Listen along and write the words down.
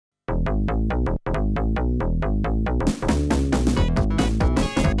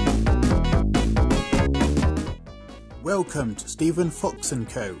Welcome to Stephen Fox &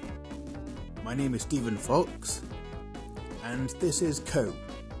 Co. My name is Stephen Fox, and this is Co.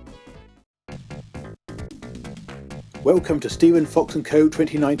 Welcome to Stephen Fox & Co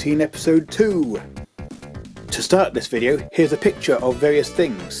 2019 episode 2. To start this video, here's a picture of various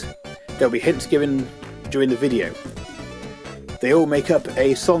things. There'll be hints given during the video. They all make up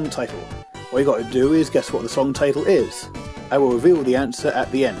a song title. All you got to do is guess what the song title is. I will reveal the answer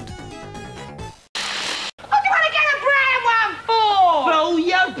at the end. What do you want to get a brown one for? For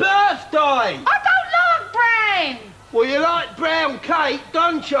your birthday! I don't like brown! Well, you like brown cake,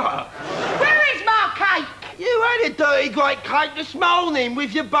 don't you? Where is my cake? You had a dirty great cake this morning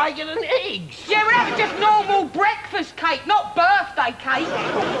with your bacon and eggs. Yeah, well, that was just normal breakfast cake, not birthday cake.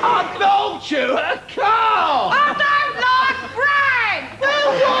 I bought you a car! I don't like brown!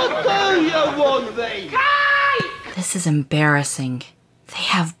 Well, what do you want then? Cake! This is embarrassing. They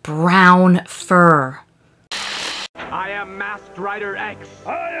have brown fur. I am Masked Rider X.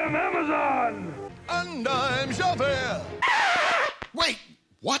 I am Amazon. And I'm Javert. Wait,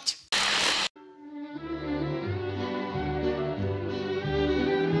 what?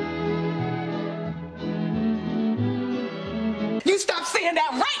 You stop saying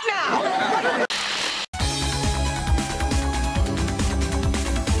that right now!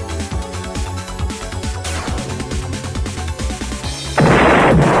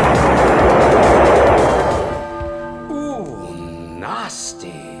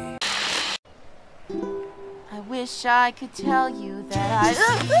 Nasty. I wish I could tell you that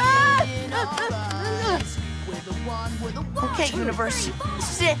Okay, universe,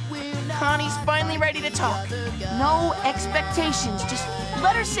 this is it. Connie's finally ready to talk. No expectations, just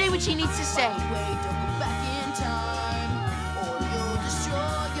let her say what she needs to say.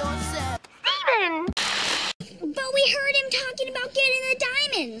 Steven! But we heard him talking about getting the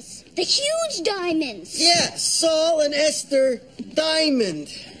diamonds. The huge diamonds. Yeah, Saul and Esther Diamond.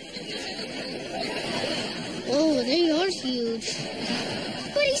 Oh, they are huge.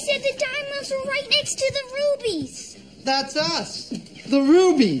 But he said the diamonds were right next to the rubies. That's us. The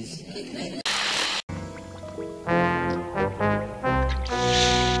rubies.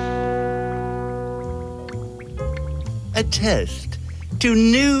 A toast to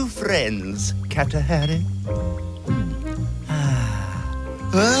new friends, Katahari.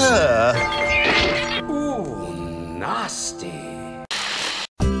 Ooh, nasty.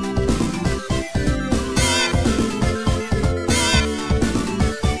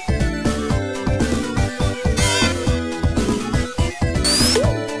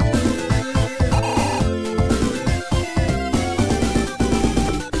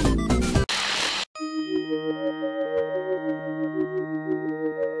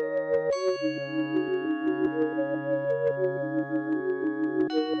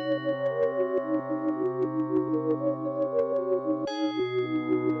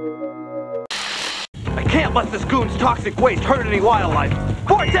 I can't let this goon's toxic waste hurt any wildlife.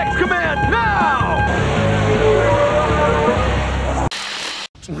 Vortex command now!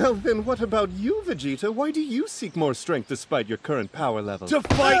 Well then, what about you, Vegeta? Why do you seek more strength despite your current power level? To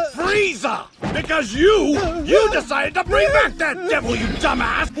fight Frieza! Because you decided to bring back that devil, you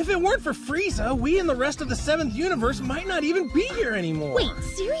dumbass! If it weren't for Frieza, we and the rest of the 7th universe might not even be here anymore. Wait,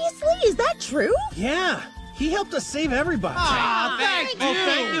 seriously? Is that true? Yeah, he helped us save everybody. Ah, thank you!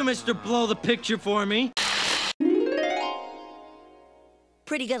 Thank you, Mr. Blow the Picture for me.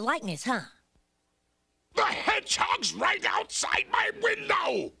 Pretty good likeness, huh? The hedgehog's right outside my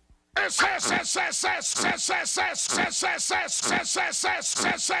window! Yeah,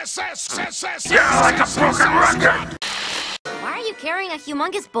 like a broken record! Why are you carrying a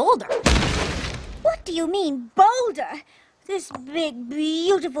humongous boulder? What do you mean, boulder? This big,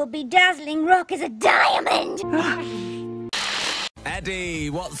 beautiful, bedazzling rock is a diamond! Eddie,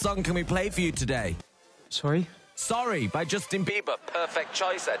 what song can we play for you today? Sorry? Sorry, by Justin Bieber. Perfect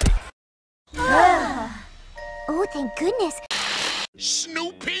choice, Eddie. Oh, thank goodness.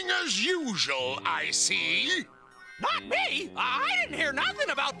 Snooping as usual, I see. Not me! I didn't hear nothing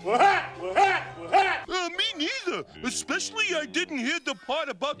about... Me neither. Especially I didn't hear the part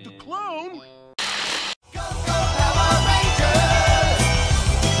about the clown.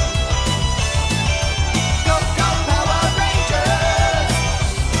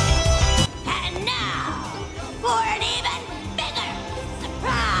 And now, for an even bigger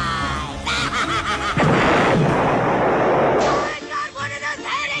surprise! I got one of those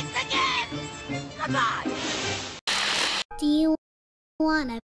headaches again! Come on! Do you want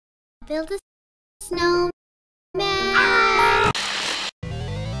to build a snowman?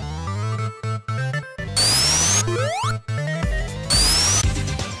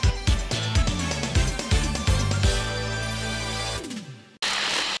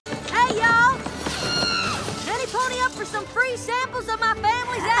 my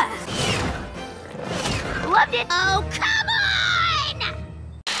family's ass. Loved it. Oh, come on!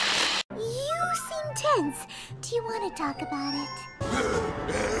 You seem tense. Do you want to talk about it?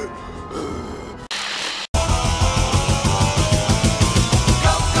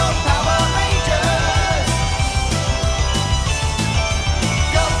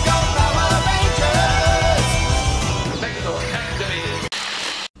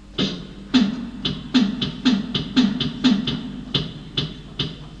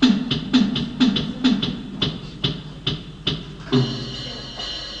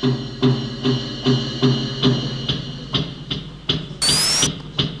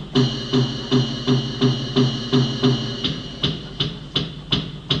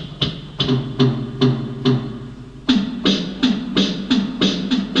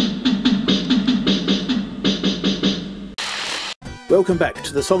 Welcome back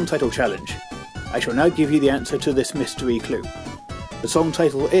to the song title challenge. I shall now give you the answer to this mystery clue. The song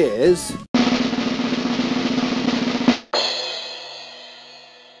title is...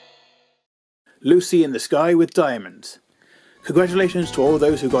 Lucy in the Sky with Diamonds. Congratulations to all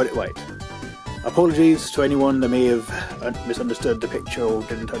those who got it right. Apologies to anyone that may have misunderstood the picture or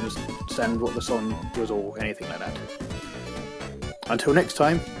didn't understand what the song was or anything like that. Until next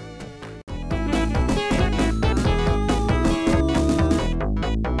time,